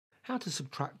how to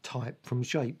subtract type from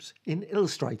shapes in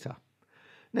Illustrator.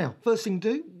 Now, first thing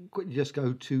to do, quickly just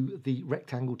go to the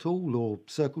rectangle tool or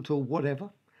circle tool, whatever,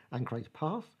 and create a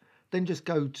path. Then just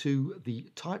go to the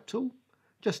type tool,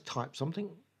 just type something,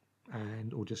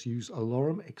 or just use a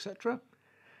lorem, etc.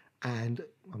 And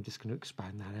I'm just going to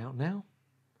expand that out now.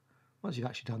 Once you've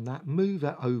actually done that, move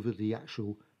that over the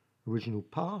actual original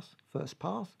path, first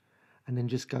path, and then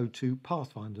just go to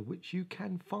Pathfinder, which you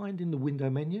can find in the window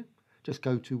menu. Just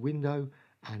go to Window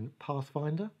and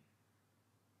Pathfinder.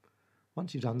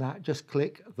 Once you've done that, just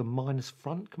click the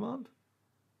 -front command,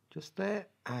 just there,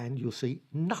 and you'll see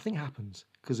nothing happens,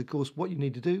 because of course what you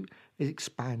need to do is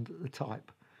expand the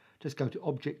type. Just go to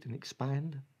Object and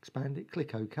expand it,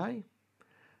 click OK.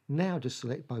 Now just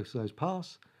select both of those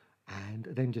paths, and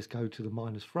then just go to the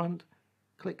 -front,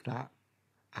 click that,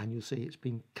 and you'll see it's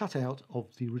been cut out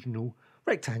of the original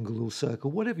rectangle or circle,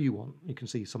 whatever you want. You can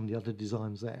see some of the other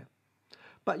designs there.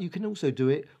 But you can also do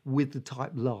it with the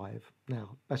type live.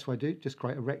 Now, best way to do it, just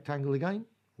create a rectangle again,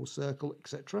 or circle,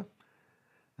 etc.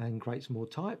 And create some more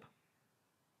type.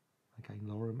 Again,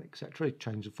 lorem, etc.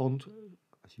 Change the font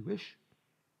as you wish.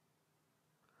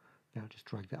 Now just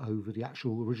drag that over the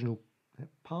actual original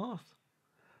path.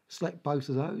 Select both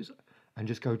of those and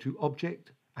just go to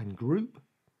Object and Group.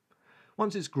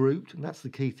 Once it's grouped, and that's the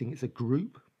key thing, it's a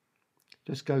group,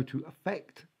 just go to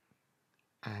Effect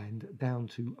and down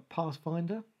to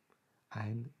Pathfinder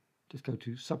and just go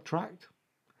to Subtract,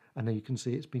 and then you can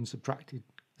see it's been subtracted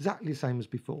exactly the same as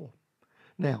before.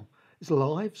 Now it's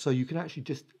live, so you can actually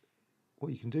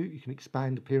what you can do, you can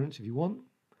expand appearance if you want,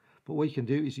 but what you can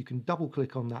do is you can double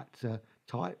click on that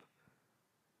type,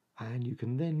 and you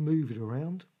can then move it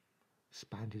around,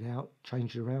 expand it out,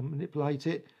 change it around, manipulate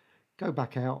it, go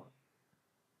back out,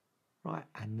 right,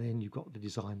 and then you've got the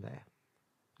design there.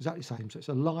 Exactly the same, so it's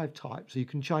a live type, so you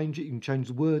can change it, you can change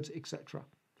the words, etc.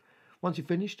 Once you've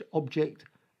finished, Object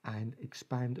and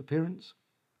Expand Appearance,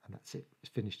 and that's it,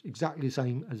 it's finished exactly the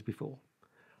same as before.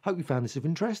 Hope you found this of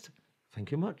interest.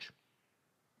 Thank you much.